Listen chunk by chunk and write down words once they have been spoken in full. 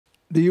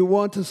Do you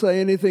want to say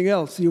anything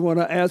else? Do you want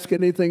to ask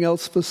anything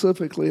else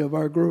specifically of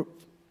our group?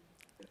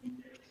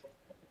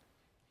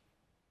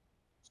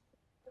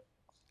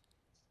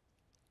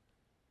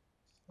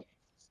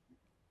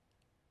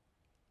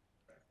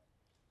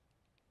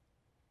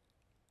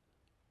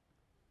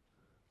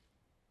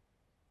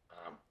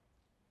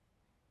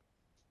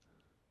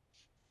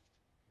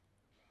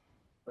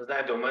 Ви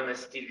знаєте, у мене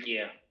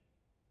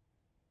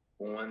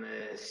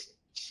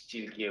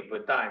стільки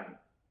питань.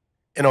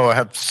 You know, I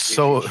have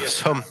so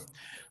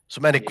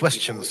many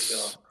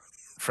questions,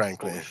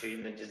 frankly. Що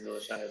іноді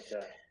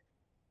залишаються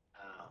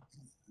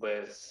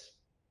без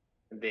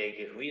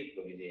деяких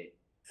відповідей.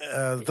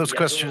 Those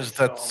questions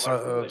that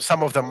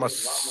some of them are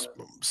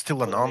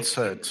still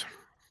unanswered.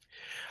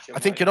 I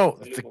think, you know,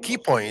 the key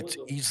point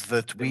is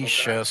that we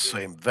share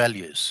same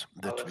values,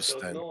 that we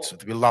stand,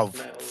 that we love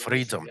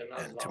freedom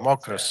and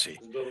democracy.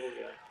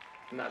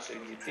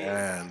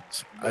 And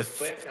I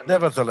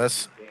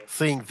nevertheless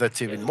think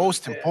that even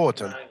most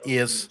important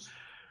is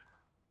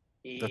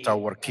that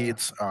our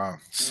kids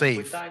are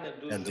safe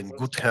and in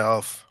good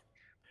health.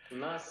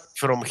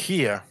 From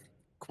here,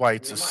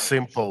 quite a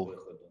simple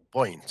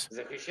point.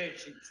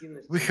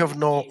 We have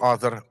no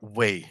other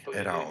way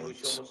around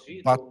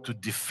but to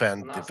defend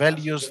the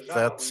values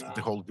that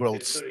the whole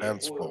world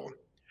stands for.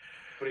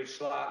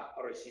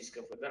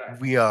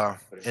 We are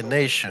a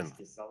nation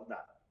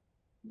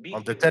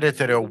on the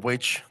territory of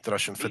which the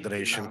Russian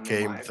Federation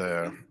came,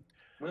 the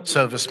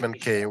servicemen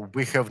came.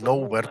 We have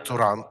nowhere to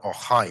run or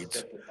hide.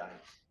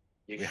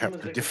 We have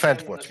to defend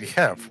what we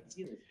have.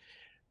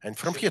 And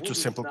from here, two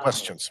simple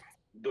questions.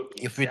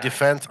 If we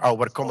defend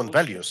our common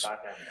values,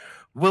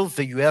 will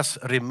the US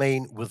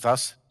remain with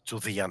us to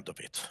the end of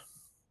it?